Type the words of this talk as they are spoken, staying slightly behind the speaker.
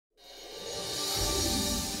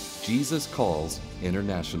Jesus Calls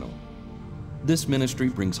International. This ministry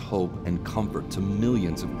brings hope and comfort to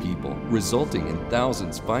millions of people, resulting in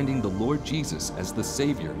thousands finding the Lord Jesus as the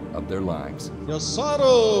Savior of their lives. Your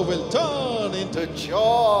sorrow will turn into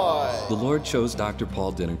joy. The Lord chose Dr.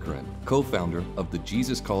 Paul Dhinakaran, co-founder of the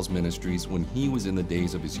Jesus Calls Ministries, when he was in the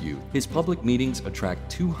days of his youth. His public meetings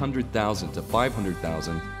attract 200,000 to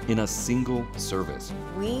 500,000 in a single service.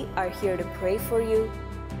 We are here to pray for you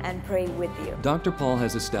and pray with you. Dr. Paul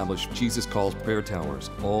has established Jesus Calls prayer towers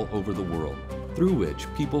all over the world, through which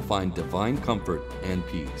people find divine comfort and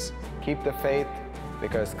peace. Keep the faith,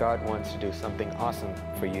 because God wants to do something awesome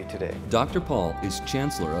for you today. Dr. Paul is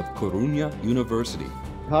Chancellor of Karunya University.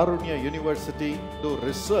 Karunya University do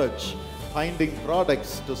research, finding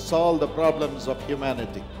products to solve the problems of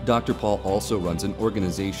humanity. Dr. Paul also runs an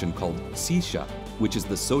organization called Sisha, which is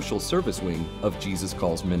the social service wing of Jesus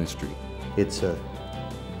Calls Ministry. It's a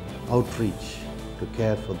outreach to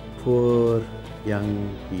care for poor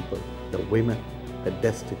young people, the women, the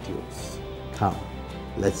destitutes. Come,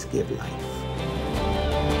 let's give life.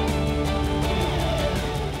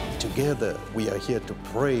 Together, we are here to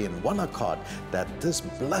pray in one accord that this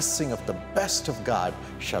blessing of the best of God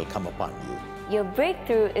shall come upon you. Your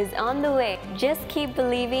breakthrough is on the way. Just keep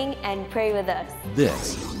believing and pray with us.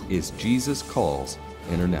 This is Jesus Calls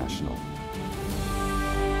International.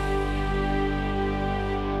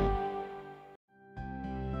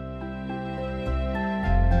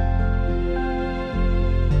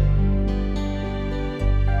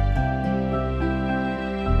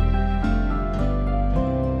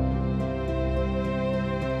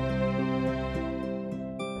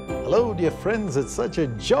 Hello, dear friends. It's such a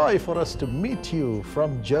joy for us to meet you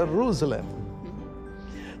from Jerusalem.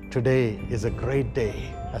 Today is a great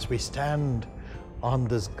day as we stand on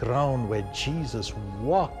this ground where Jesus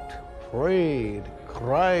walked, prayed,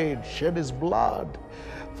 cried, shed his blood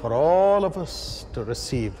for all of us to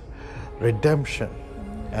receive redemption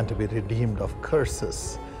and to be redeemed of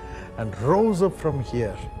curses, and rose up from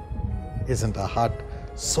here. Isn't our heart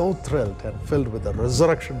so thrilled and filled with the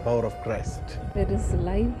resurrection power of Christ? There is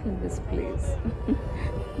life in this place.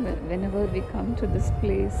 Whenever we come to this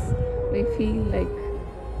place, we feel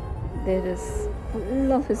like there is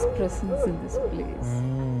full of His presence in this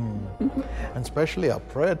place. And especially our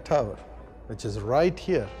prayer tower, which is right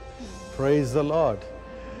here. Praise the Lord.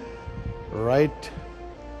 Right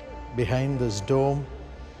behind this dome,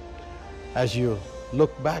 as you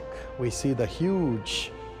look back, we see the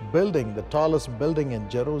huge building, the tallest building in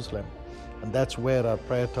Jerusalem, and that's where our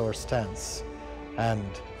prayer tower stands. And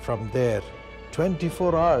from there,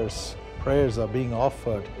 24 hours, prayers are being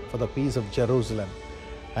offered for the peace of Jerusalem,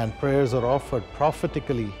 and prayers are offered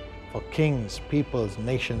prophetically for kings, peoples,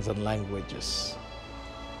 nations, and languages.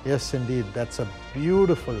 Yes, indeed, that's a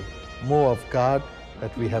beautiful move of God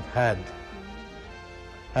that we have had.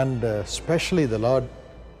 And especially the Lord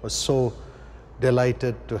was so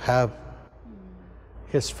delighted to have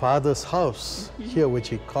his father's house here, which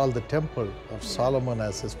he called the temple of Solomon,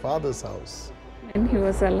 as his father's house. When he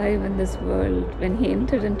was alive in this world, when he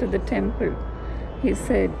entered into the temple, he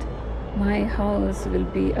said, "My house will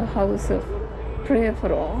be a house of prayer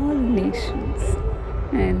for all nations."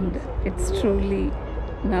 And it's truly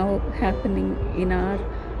now happening in our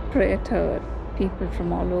prayer tower. People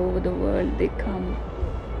from all over the world, they come.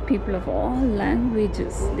 People of all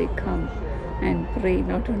languages, they come and pray.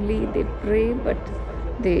 Not only they pray, but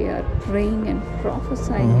they are praying and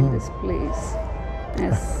prophesying in this place.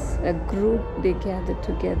 As a group, they gather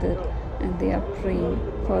together and they are praying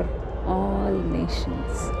for all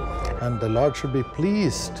nations. And the Lord should be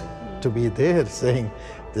pleased to be there, saying,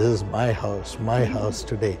 "This is my house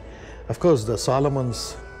today." Of course, the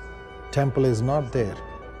Solomon's temple is not there.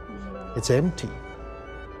 It's empty.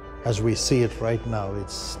 As we see it right now,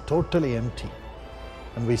 it's totally empty.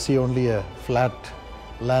 And we see only a flat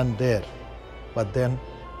land there. But then,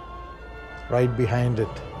 right behind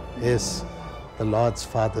it is the Lord's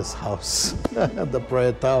Father's house, the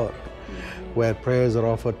prayer tower, where prayers are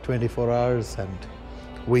offered 24 hours and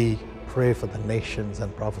we pray for the nations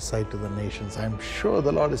and prophesy to the nations. I'm sure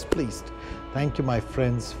the Lord is pleased. Thank you, my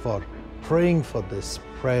friends, for praying for this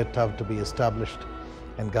prayer tower to be established.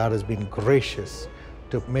 And God has been gracious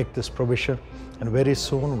to make this provision. And very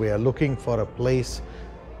soon we are looking for a place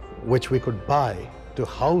which we could buy to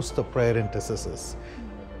house the prayer intercessors.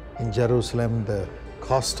 In Jerusalem, the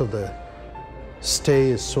cost of the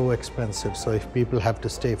stay is so expensive. So if people have to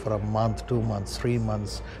stay for a month, 2 months, 3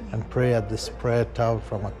 months and pray at this prayer tower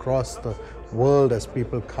from across the world, as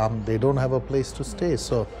people come, they don't have a place to stay.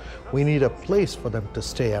 So we need a place for them to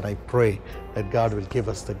stay, and I pray that God will give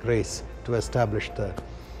us the grace to establish the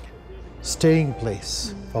staying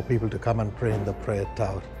place for people to come and pray in the prayer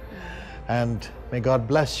tower. And may God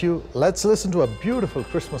bless you. Let's listen to a beautiful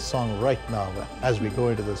Christmas song right now as we go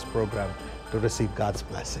into this program to receive God's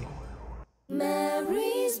blessing.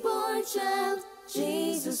 Mary's born child,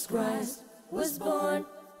 Jesus Christ, was born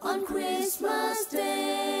on Christmas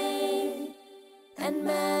Day. And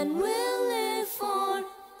man will live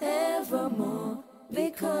forevermore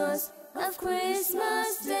because of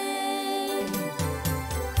Christmas Day.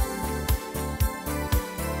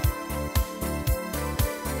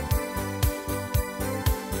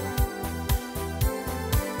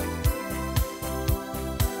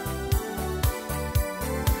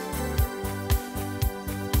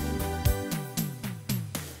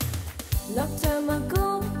 Long time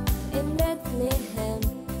ago in Bethlehem,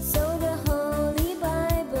 so the Holy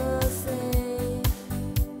Bible say,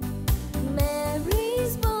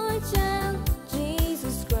 Mary's born child,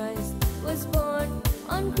 Jesus Christ, was born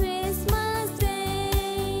on Christmas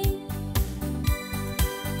Day.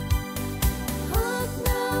 Hark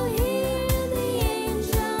now, hear the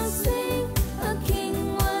angels sing, a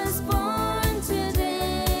King was born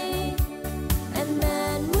today, and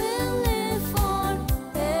man will live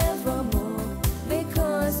forevermore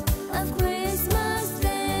because of Christmas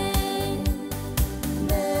Day.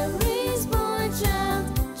 Mary's born child,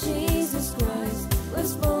 Jesus Christ,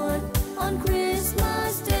 was born on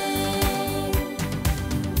Christmas Day.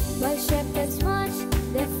 While shepherds watch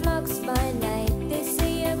their flocks by night, they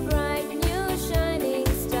see a bright new shining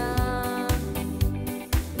star.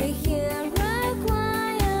 They hear a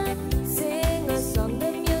choir sing a song,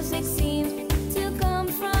 the music seems to come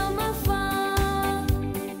from afar.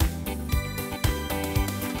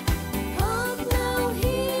 Hark now,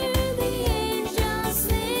 hear the angels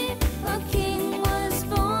sing, a King was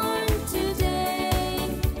born today,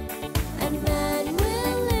 and man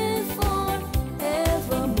will live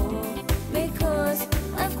forevermore because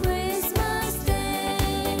of Christmas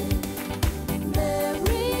Day.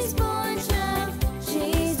 Mary's born child,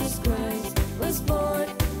 Jesus Christ, was born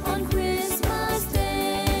on Christmas Day.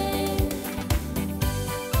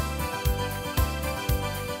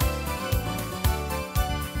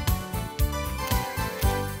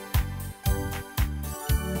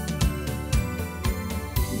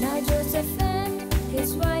 Now Joseph and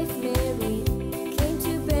his wife Mary came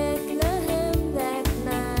to Bethlehem that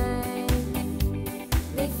night.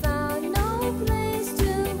 They found no place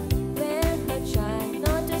to bear her child,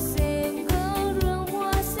 not a single room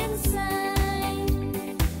was inside.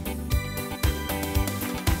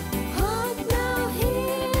 Hark now,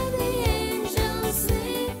 hear the angels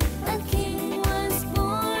sing, a King was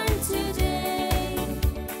born today,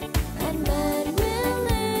 and man will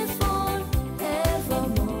live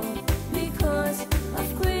forevermore because of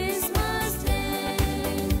Christmas Day.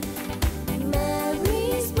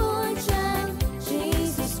 Mary's born child,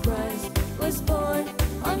 Jesus Christ, was born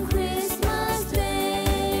on Christmas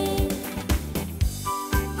Day.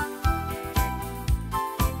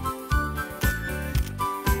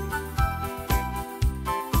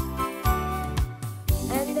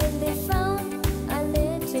 And then they found a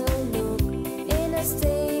little nook in a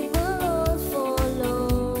stable all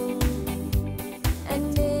forlorn.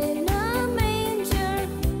 And in a manger,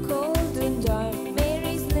 cold and dark,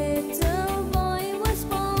 Mary's little boy was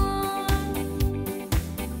born.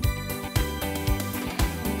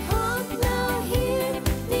 Hark now, hear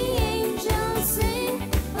the angels sing,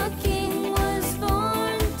 a King was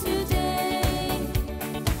born today,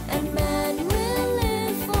 and man will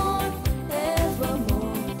live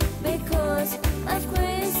forevermore because of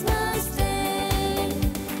Christmas Day.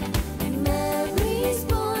 Mary's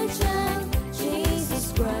born child,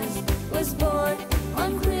 Jesus Christ, was born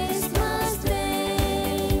on Christmas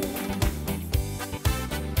Day.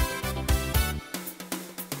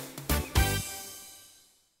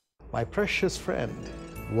 My precious friend,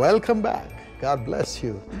 welcome back. God bless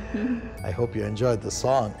you. I hope you enjoyed the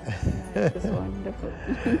song. It was wonderful.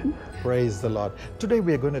 Praise the Lord. Today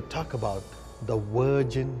we are going to talk about the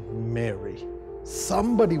Virgin Mary.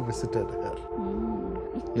 Somebody visited her.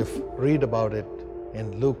 You read about it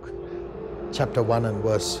in Luke chapter 1 and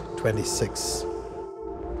verse 26.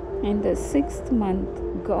 In the 6th month,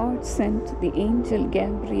 God sent the angel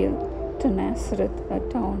Gabriel to Nazareth, a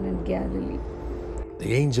town in Galilee.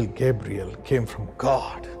 The angel Gabriel came from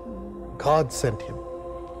God. God sent him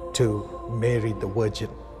to Mary the Virgin.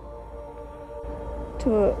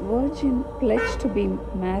 To a virgin pledged to be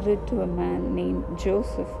married to a man named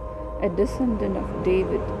Joseph, a descendant of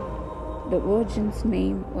David. The virgin's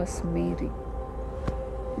name was Mary.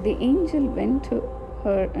 The angel went to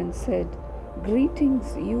her and said,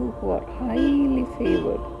 "Greetings, you who are highly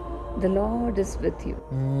favored. The Lord is with you."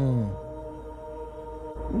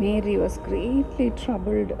 Mary was greatly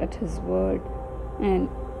troubled at his word and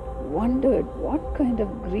wondered what kind of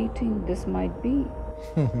greeting this might be.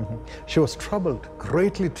 She was troubled,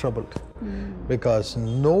 greatly troubled, because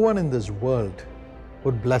no one in this world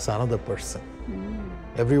would bless another person.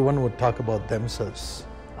 Everyone would talk about themselves.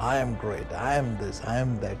 I am great, I am this, I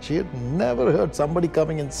am that. She had never heard somebody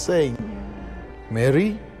coming and saying,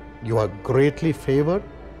 Mary, you are greatly favored.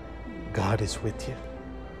 God is with you.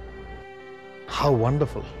 How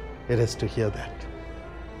wonderful it is to hear that.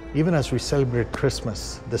 Even as we celebrate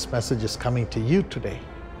Christmas, this message is coming to you today.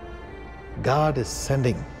 God is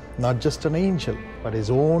sending not just an angel, but His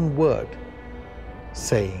own word,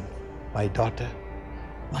 saying, my daughter,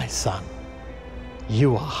 my son,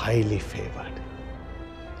 you are highly favored.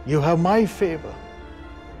 You have my favor.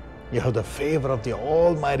 You have the favor of the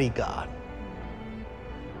Almighty God.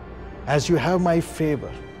 As you have my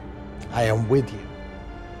favor, I am with you.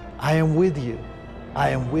 I am with you. I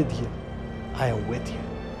am with you. I am with you.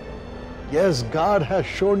 Yes, God has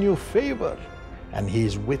shown you favor, and He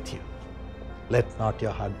is with you. Let not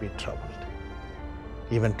your heart be troubled.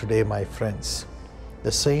 Even today, my friends,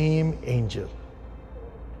 the same angel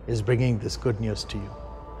is bringing this good news to you.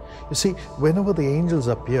 You see, whenever the angels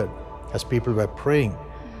appeared, as people were praying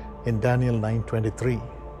in Daniel 9:23,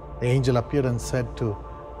 the angel appeared and said to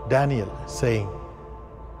Daniel, saying,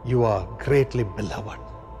 you are greatly beloved.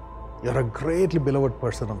 You're a greatly beloved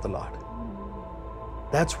person of the Lord.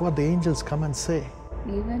 That's what the angels come and say.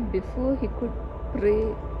 Even before he could pray,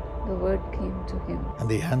 the word came to him. And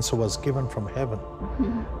the answer was given from heaven.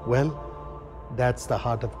 Well, that's the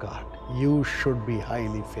heart of God. You should be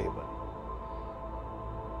highly favored.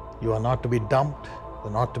 You are not to be dumped.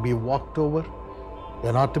 You're not to be walked over.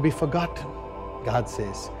 You're not to be forgotten. God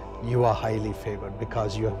says, you are highly favored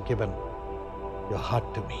because you have given your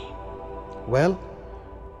heart to me. Well,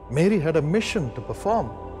 Mary had a mission to perform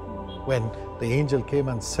when the angel came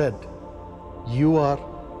and said, you are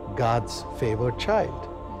God's favored child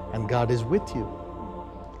and God is with you.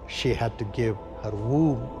 She had to give her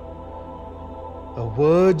womb, a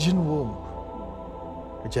virgin womb,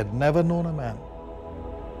 which had never known a man,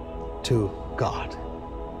 to God.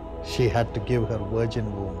 She had to give her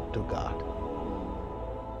virgin womb to God.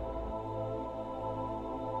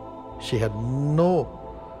 She had no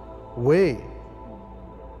way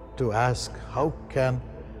to ask, how can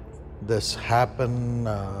this happen?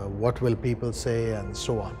 What will people say? And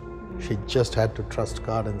so on. She just had to trust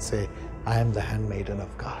God and say, I am the handmaiden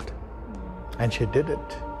of God. And she did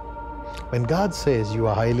it. When God says you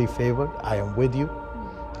are highly favored, I am with you,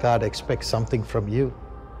 God expects something from you.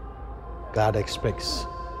 God expects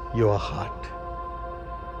your heart.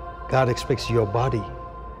 God expects your body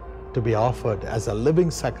to be offered as a living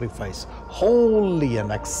sacrifice, holy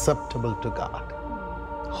and acceptable to God.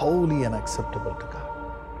 Holy and acceptable to God.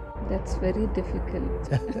 That's very difficult.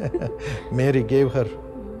 Mary gave her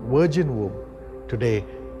virgin womb. Today,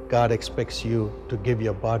 God expects you to give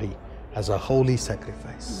your body as a holy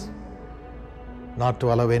sacrifice. Not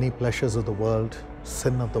to allow any pleasures of the world,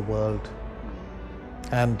 sin of the world,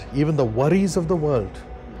 and even the worries of the world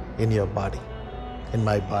in your body, in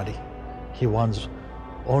my body. He wants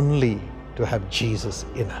only to have Jesus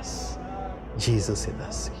in us. Jesus in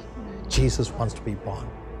us. Jesus wants to be born,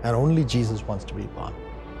 and only Jesus wants to be born.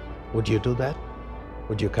 Would you do that?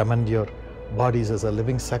 Would you commend your bodies as a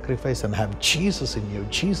living sacrifice and have Jesus in you,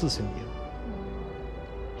 Jesus in you?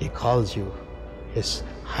 He calls you His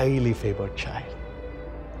highly favored child,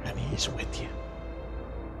 and He is with you.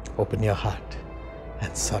 Open your heart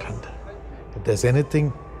and surrender. If there's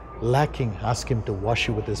anything lacking, ask Him to wash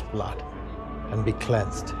you with His blood and be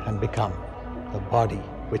cleansed and become the body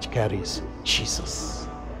which carries Jesus.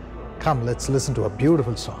 Come, let's listen to a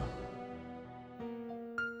beautiful song.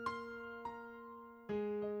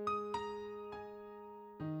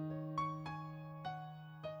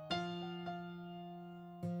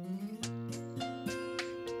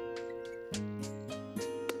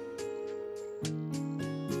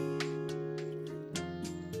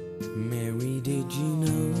 Mary, did you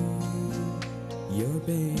know your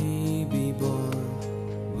baby boy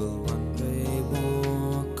will one day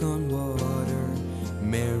walk on water?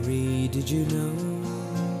 Mary, did you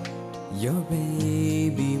know your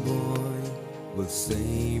baby boy will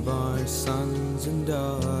save our sons and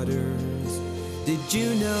daughters? Did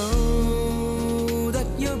you know that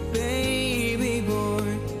your baby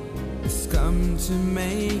boy has come to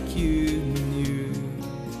make you new?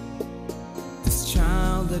 This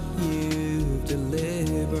child that you've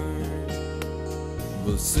delivered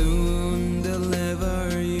will soon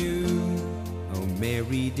deliver you. Oh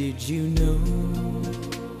Mary, did you know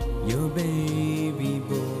your baby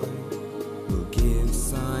boy will give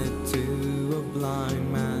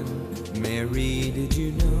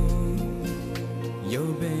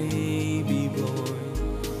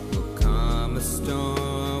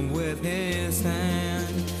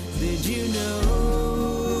you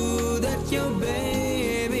know that your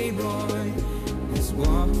baby boy is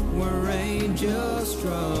what were angels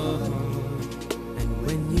strong? And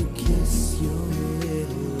when you kiss your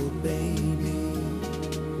little baby,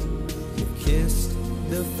 you kissed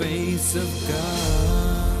the face of God.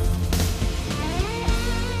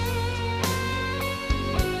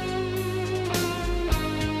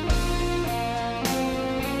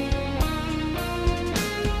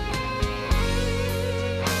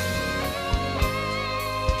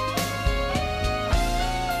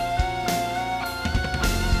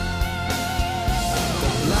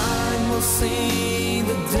 See,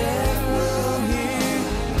 the deaf will hear,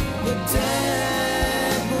 the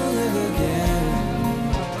dead will live again.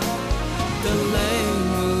 The lame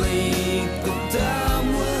will leap, the dumb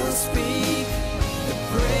will speak, the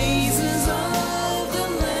praises of the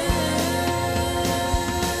Lamb.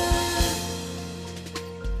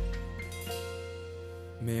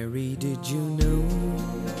 Mary, did you know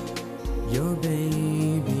your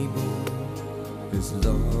baby boy is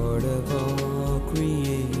Lord of all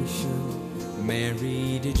creation?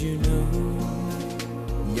 Mary, did you know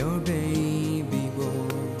your baby boy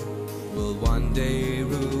will one day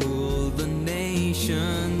rule the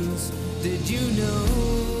nations? Did you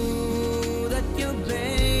know that your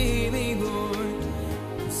baby boy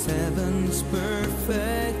is heaven's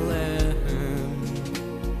perfect lamb?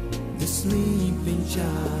 The sleeping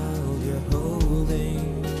child you're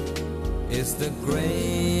holding is the great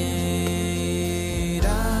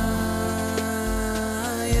I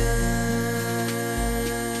am.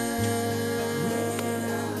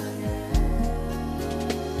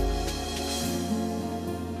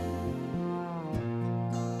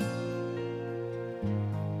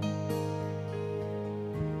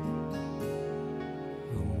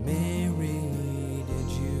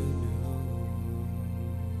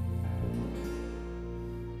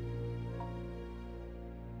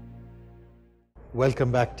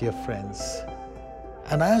 Welcome back, dear friends.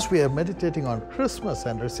 And as we are meditating on Christmas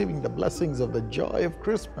and receiving the blessings of the joy of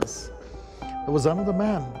Christmas, there was another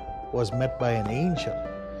man who was met by an angel.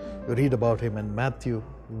 You read about him in Matthew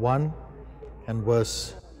 1 and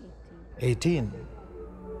verse 18.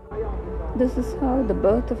 This is how the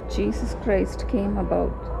birth of Jesus Christ came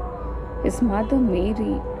about. His mother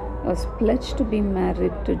Mary was pledged to be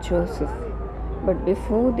married to Joseph, but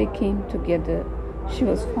before they came together, she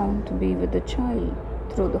was found to be with a child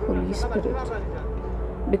through the Holy Spirit.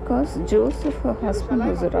 Because Joseph, her husband,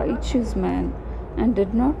 was a righteous man and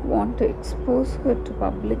did not want to expose her to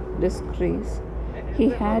public disgrace, he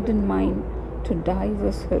had in mind to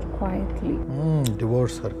divorce her quietly.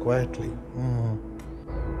 Divorce her quietly.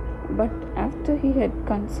 But after he had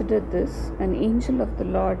considered this, an angel of the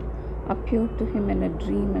Lord appeared to him in a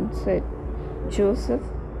dream and said, Joseph,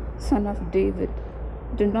 son of David,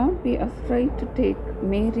 do not be afraid to take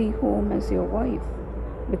Mary home as your wife,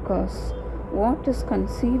 because what is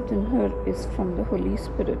conceived in her is from the Holy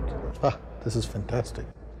Spirit. This is fantastic.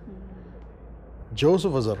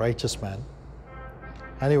 Joseph was a righteous man,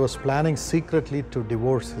 and he was planning secretly to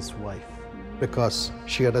divorce his wife because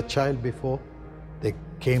she had a child before they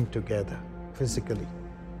came together physically.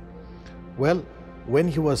 Well, when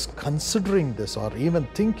he was considering this or even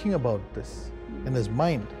thinking about this in his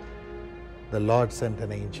mind, the Lord sent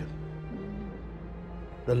an angel.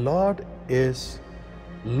 The Lord is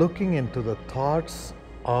looking into the thoughts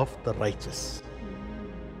of the righteous.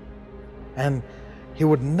 And he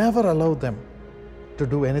would never allow them to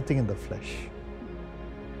do anything in the flesh.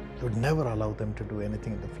 He would never allow them to do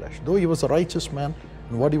anything in the flesh. Though he was a righteous man,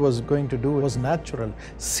 and what he was going to do was natural.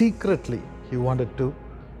 Secretly, he wanted to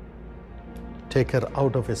take her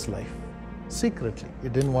out of his life. Secretly. He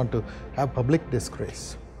didn't want to have public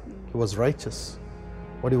disgrace. He was righteous.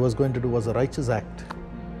 What he was going to do was a righteous act.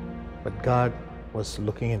 But God was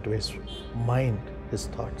looking into his mind, his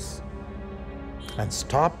thoughts, and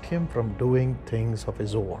stopped him from doing things of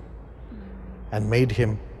his own and made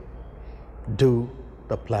him do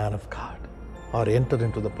the plan of God or enter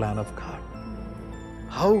into the plan of God.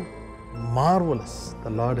 How marvelous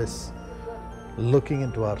the Lord is looking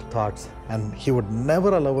into our thoughts, and he would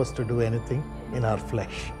never allow us to do anything in our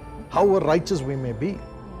flesh. However righteous we may be,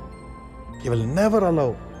 he will never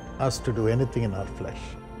allow us to do anything in our flesh.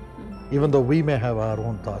 Even though we may have our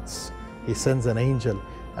own thoughts, he sends an angel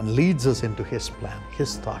and leads us into his plan,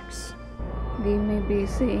 his thoughts. We may be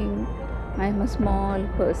saying, I am a small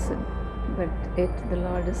person, but yet the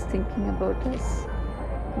Lord is thinking about us.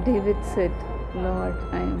 David said, Lord,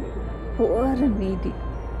 I am poor and needy,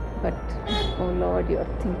 but oh Lord, you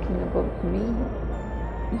are thinking about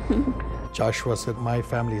me. Joshua said, my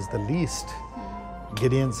family is the least.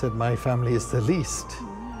 Gideon said, my family is the least.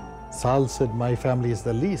 Saul said, my family is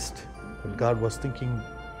the least. But God was thinking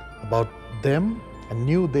about them and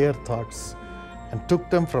knew their thoughts and took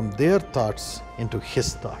them from their thoughts into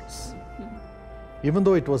his thoughts. Even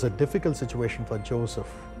though it was a difficult situation for Joseph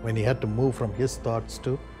when he had to move from his thoughts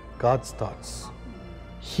to God's thoughts,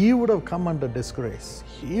 he would have come under disgrace.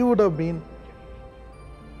 He would have been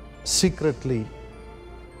secretly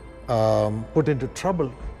put into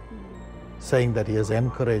trouble, saying that he has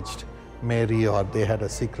encouraged Mary or they had a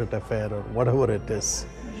secret affair or whatever it is,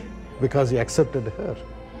 because he accepted her.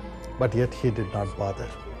 But yet he did not bother.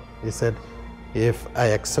 He said, if I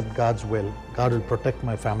accept God's will, God will protect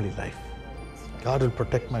my family life. God will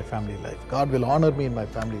protect my family life. God will honor me in my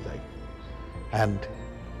family life. And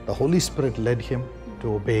the Holy Spirit led him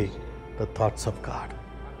to obey the thoughts of God.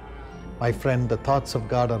 My friend, the thoughts of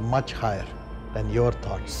God are much higher than your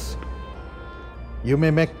thoughts. You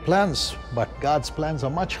may make plans, but God's plans are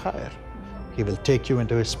much higher. He will take you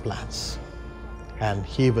into his plans, and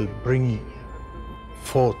he will bring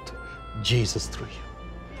forth Jesus through you.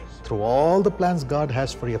 Through all the plans God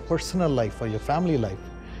has for your personal life, for your family life,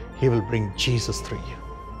 he will bring Jesus through you.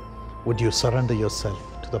 Would you surrender yourself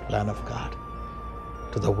to the plan of God,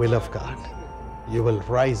 to the will of God? You will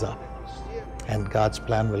rise up, and God's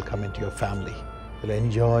plan will come into your family. You'll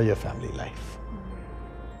enjoy your family life.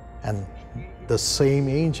 And the same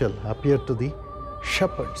angel appeared to the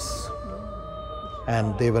shepherds,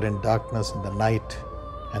 and they were in darkness in the night,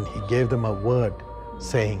 and he gave them a word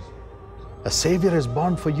saying, a Savior is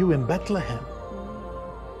born for you in Bethlehem.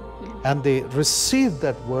 And they received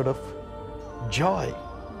that word of joy,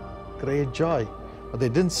 great joy. But they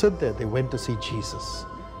didn't sit there, they went to see Jesus,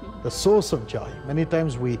 the source of joy. Many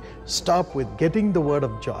times we stop with getting the word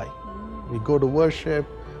of joy. We go to worship,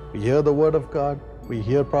 we hear the word of God, we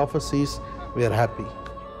hear prophecies, we are happy.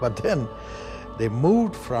 But then they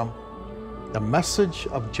moved from the message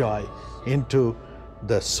of joy into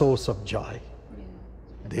the source of joy.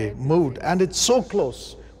 They moved, and it's so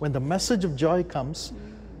close. When the message of joy comes,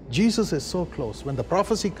 Jesus is so close. When the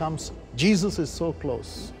prophecy comes, Jesus is so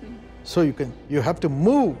close. So you have to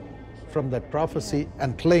move from that prophecy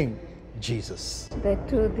and claim Jesus. That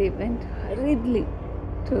too, they went hurriedly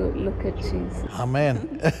to look at Jesus.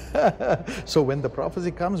 Amen. So when the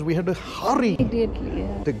prophecy comes, we have to hurry Immediately,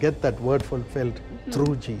 to get that word fulfilled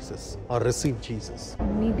through Jesus or receive Jesus.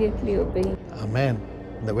 Immediately obey. Amen.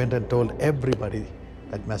 And they went and told everybody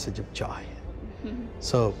that message of joy.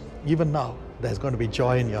 So even now, there's going to be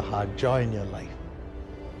joy in your heart, joy in your life.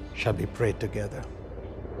 Shall we pray together?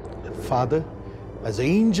 Father, as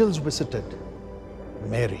angels visited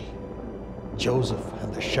Mary, Joseph,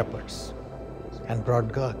 and the shepherds and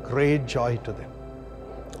brought great joy to them,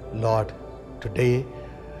 Lord, today,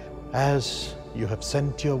 as you have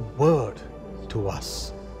sent your word to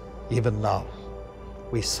us, even now,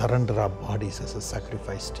 we surrender our bodies as a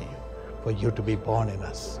sacrifice to you, for you to be born in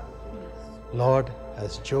us. Lord,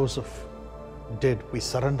 as Joseph did, we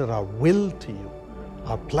surrender our will to you,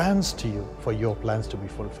 our plans to you, for your plans to be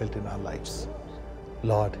fulfilled in our lives.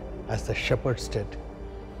 Lord, as the shepherds did,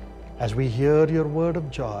 as we hear your word of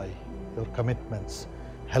joy, your commitments,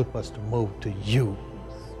 help us to move to you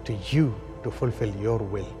to fulfill your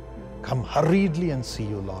will. Come hurriedly and see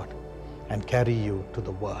you, Lord, and carry you to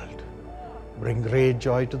the world. Bring great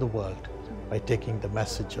joy to the world by taking the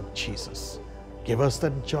message of Jesus. Give us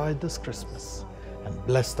that joy this Christmas, and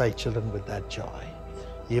bless thy children with that joy,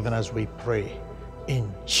 even as we pray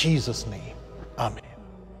in Jesus' name. Amen.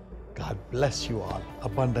 God bless you all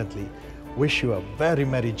abundantly. Wish you a very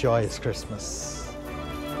merry, joyous Christmas.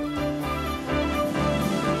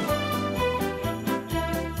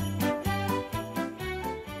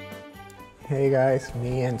 Hey guys,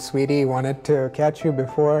 me and Sweetie wanted to catch you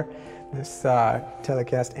before this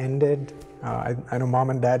telecast ended. I know Mom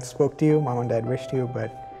and Dad spoke to you, Mom and Dad wished you,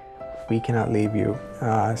 but we cannot leave you.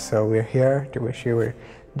 So we're here to wish you. We're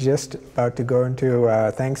just about to go into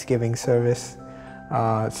Thanksgiving service.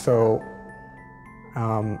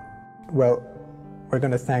 Well, we're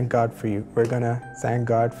going to thank God for you. We're going to thank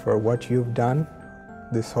God for what you've done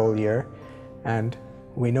this whole year. And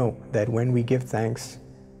we know that when we give thanks,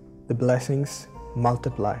 the blessings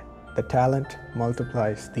multiply. The talent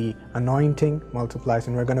multiplies, the anointing multiplies,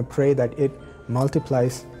 and we're going to pray that it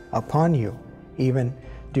multiplies upon you even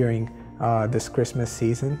during this Christmas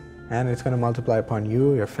season, and it's going to multiply upon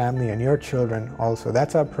you, your family, and your children also.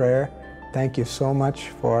 That's our prayer. Thank you so much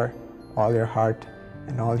for all your heart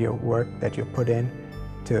and all your work that you put in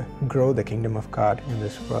to grow the kingdom of God in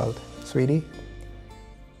this world. Sweetie?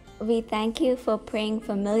 We thank you for praying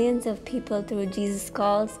for millions of people through Jesus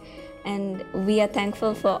Calls, and we are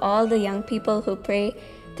thankful for all the young people who pray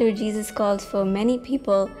through Jesus Calls for many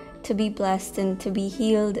people to be blessed and to be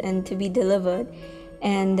healed and to be delivered.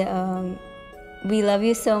 And we love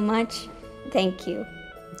you so much. Thank you.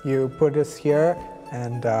 You put us here,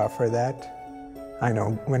 and for that, I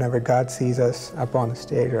know whenever God sees us up on the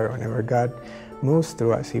stage or whenever God moves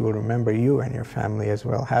through us, He will remember you and your family as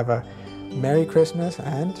well. Have a Merry Christmas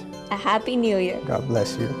and a Happy New Year. God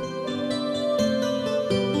bless you.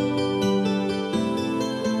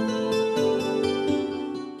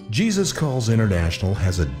 Jesus Calls International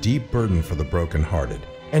has a deep burden for the brokenhearted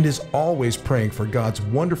and is always praying for God's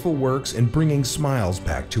wonderful works in bringing smiles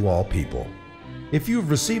back to all people. If you've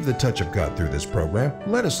received the touch of God through this program,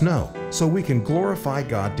 let us know so we can glorify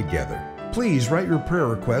God together. Please write your prayer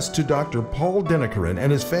request to Dr. Paul Dhinakaran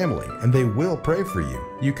and his family, and they will pray for you.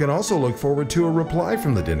 You can also look forward to a reply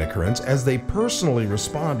from the Dhinakarans as they personally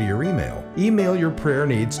respond to your email. Email your prayer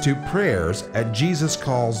needs to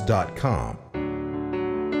prayers@jesuscalls.com.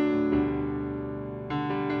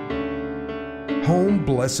 Home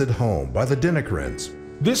Blessed Home by the Dhinakarans.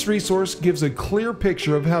 This resource gives a clear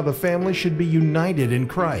picture of how the family should be united in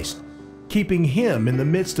Christ, keeping Him in the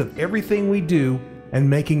midst of everything we do and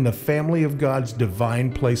making the family of God's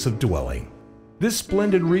divine place of dwelling. This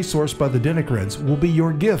splendid resource by the Dhinakarans will be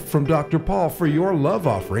your gift from Dr. Paul for your love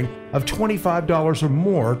offering of $25 or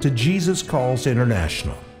more to Jesus Calls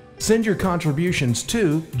International. Send your contributions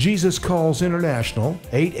to Jesus Calls International,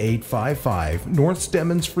 8855 North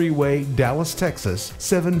Stemmons Freeway, Dallas, Texas,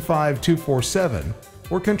 75247,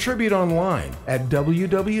 or contribute online at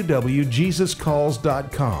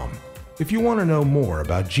www.jesuscalls.com. If you want to know more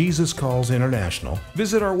about Jesus Calls International,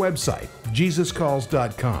 visit our website,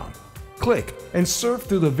 jesuscalls.com. Click and surf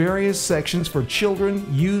through the various sections for children,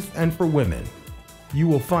 youth, and for women. You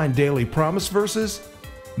will find daily promise verses,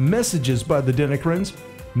 messages by the Dhinakarans,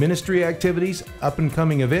 ministry activities,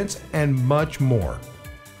 up-and-coming events, and much more.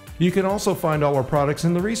 You can also find all our products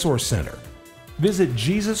in the Resource Center. Visit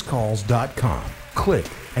jesuscalls.com. Click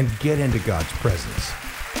and get into God's presence.